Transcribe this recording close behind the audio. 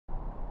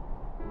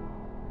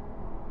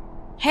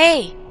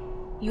Hey,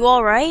 you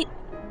alright?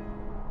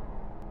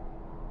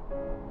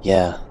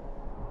 Yeah.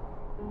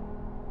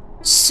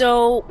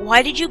 So,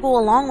 why did you go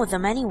along with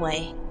them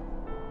anyway?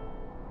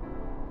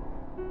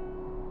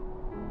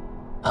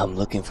 I'm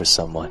looking for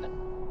someone.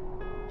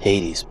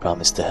 Hades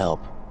promised to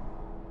help.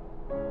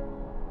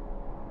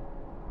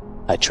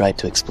 I tried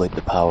to exploit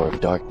the power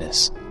of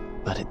darkness,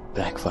 but it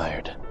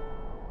backfired.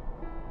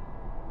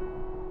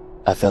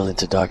 I fell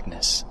into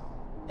darkness,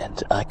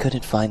 and I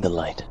couldn't find the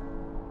light.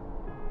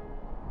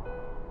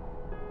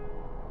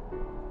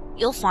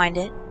 You'll find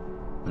it.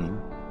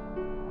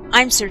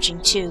 I'm searching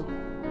too.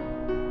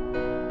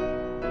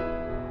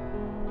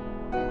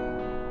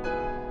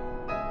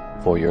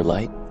 For your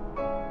light?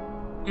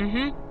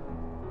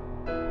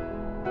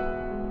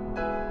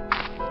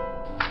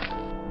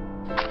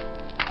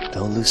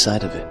 Don't lose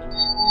sight of it.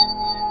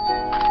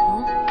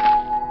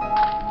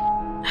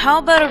 How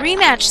about a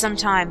rematch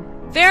sometime?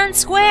 Fair and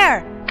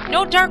square!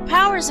 No dark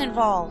powers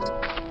involved!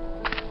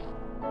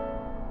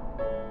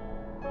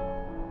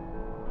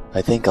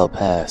 I think I'll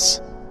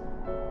pass.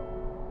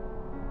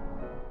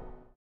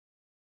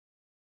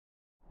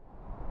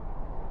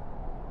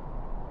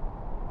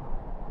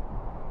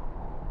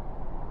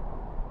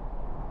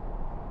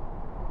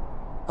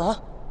 Huh?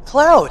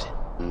 Cloud!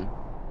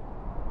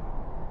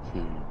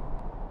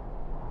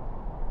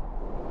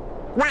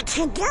 What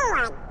you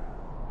doing?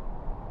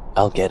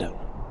 I'll get him.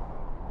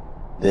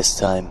 This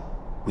time,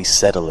 we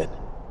settle it.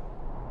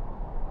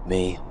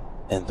 Me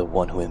and the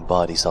one who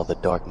embodies all the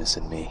darkness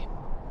in me.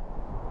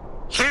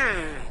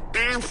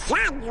 I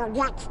thought you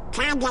looked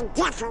kinda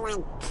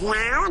different,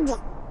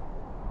 Cloud.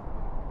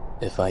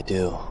 If I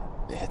do,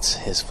 it's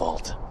his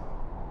fault.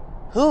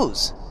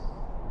 Whose?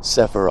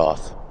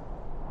 Sephiroth.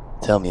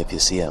 Tell me if you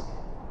see him.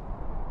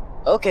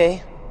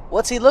 Okay,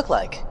 what's he look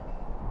like?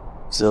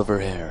 Silver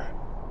hair,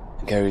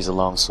 and carries a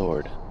long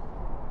sword.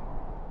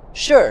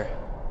 Sure.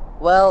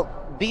 Well,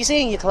 be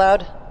seeing you,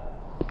 Cloud.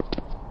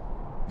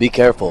 Be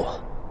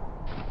careful.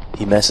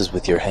 He messes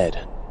with your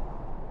head.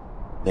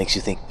 Makes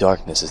you think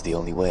darkness is the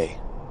only way.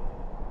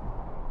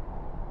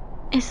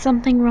 Is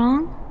something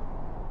wrong?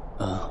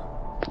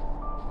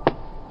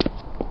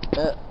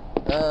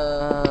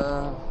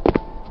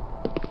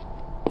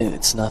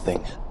 It's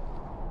nothing.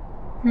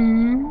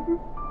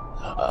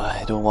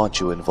 I don't want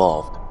you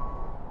involved.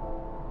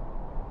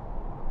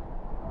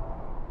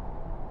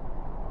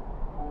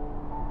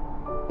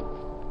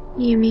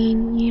 You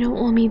mean you don't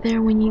want me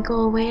there when you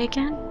go away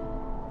again?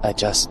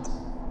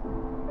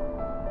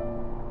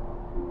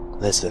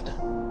 Listen.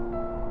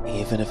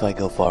 Even if I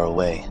go far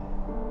away,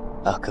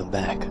 I'll come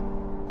back.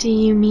 Do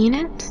you mean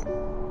it?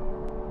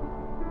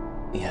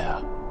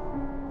 Yeah.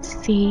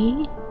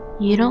 See?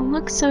 You don't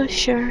look so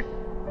sure.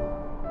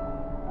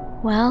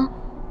 Well,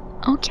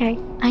 okay,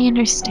 I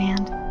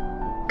understand.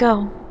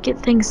 Go, get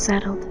things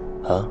settled.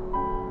 Huh?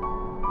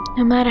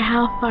 No matter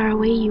how far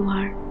away you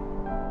are,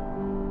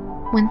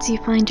 once you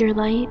find your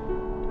light,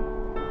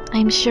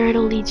 I'm sure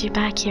it'll lead you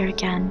back here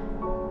again.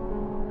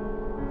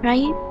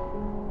 Right?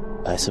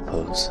 I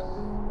suppose.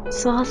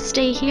 So I'll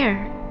stay here,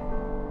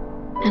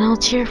 and I'll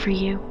cheer for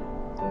you.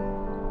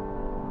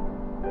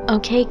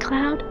 Okay,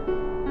 Cloud?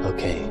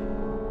 Okay.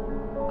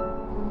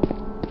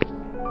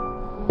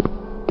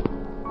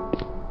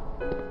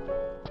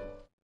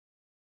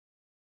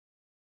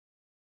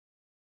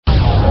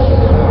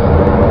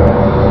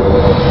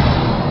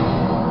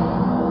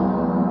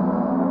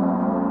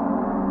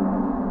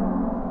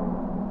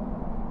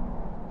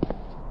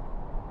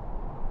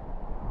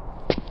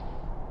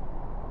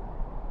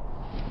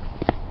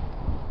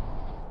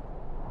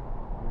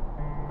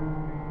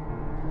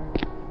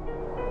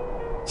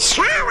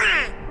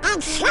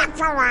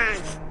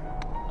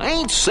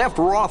 Ain't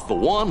Sephiroth the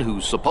one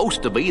who's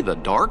supposed to be the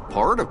dark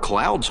part of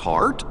Cloud's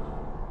heart?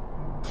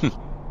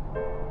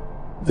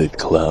 Did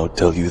Cloud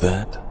tell you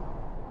that?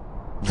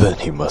 Then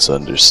he must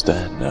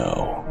understand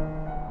now.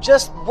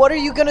 Just what are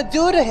you gonna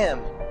do to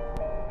him?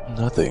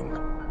 Nothing.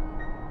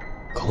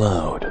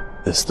 Cloud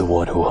is the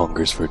one who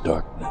hungers for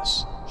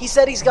darkness. He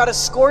said he's got a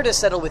score to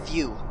settle with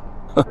you.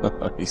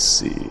 I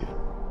see.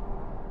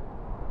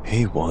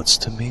 He wants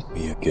to meet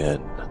me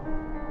again.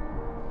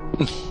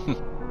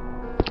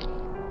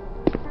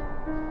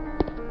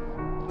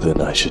 Then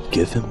I should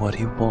give him what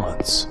he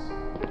wants.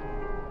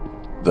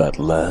 That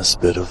last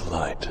bit of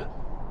light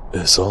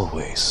is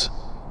always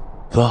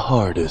the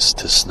hardest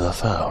to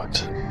snuff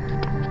out.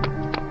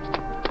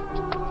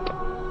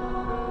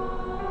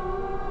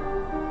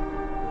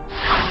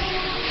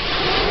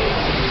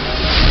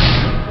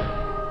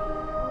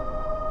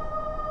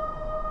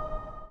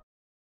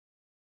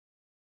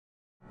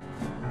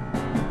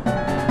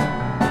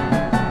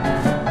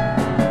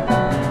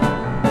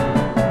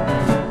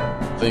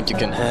 Think you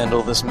can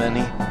handle this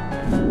many?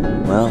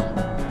 Well,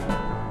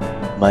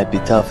 might be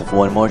tough if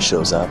one more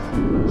shows up.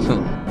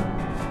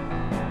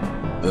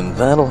 Then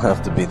that'll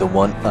have to be the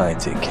one I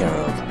take care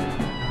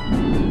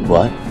of.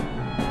 What?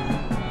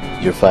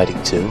 You're fighting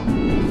too?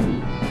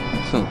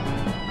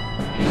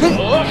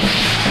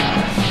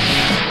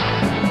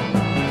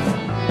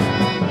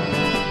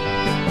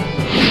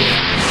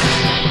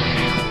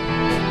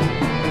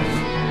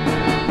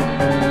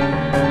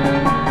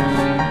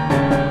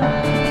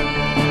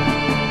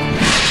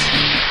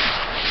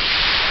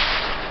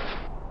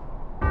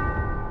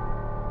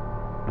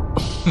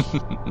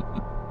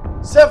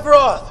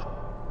 Sephiroth!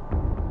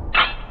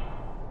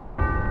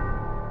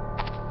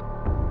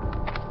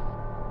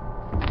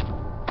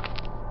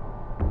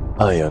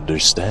 I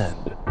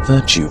understand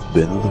that you've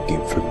been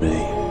looking for me.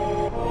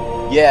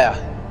 Yeah.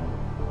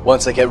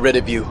 Once I get rid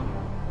of you,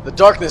 the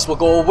darkness will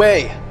go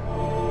away.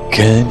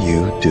 Can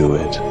you do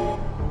it?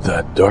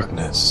 That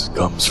darkness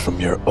comes from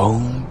your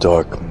own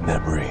dark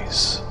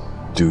memories.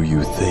 Do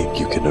you think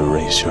you can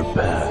erase your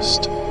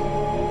past?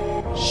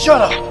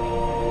 Shut up!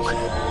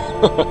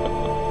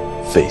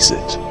 Face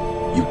it,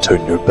 you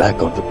turn your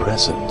back on the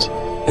present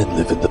and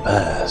live in the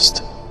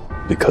past,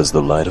 because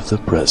the light of the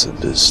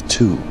present is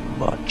too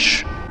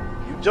much.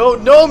 You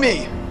don't know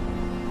me!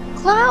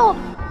 Cloud!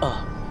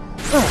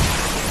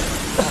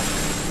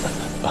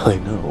 I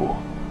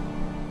know.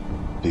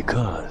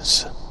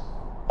 Because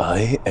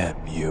I am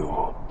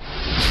you.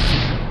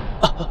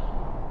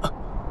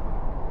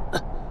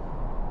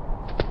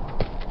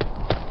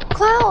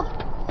 Cloud!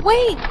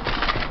 Wait!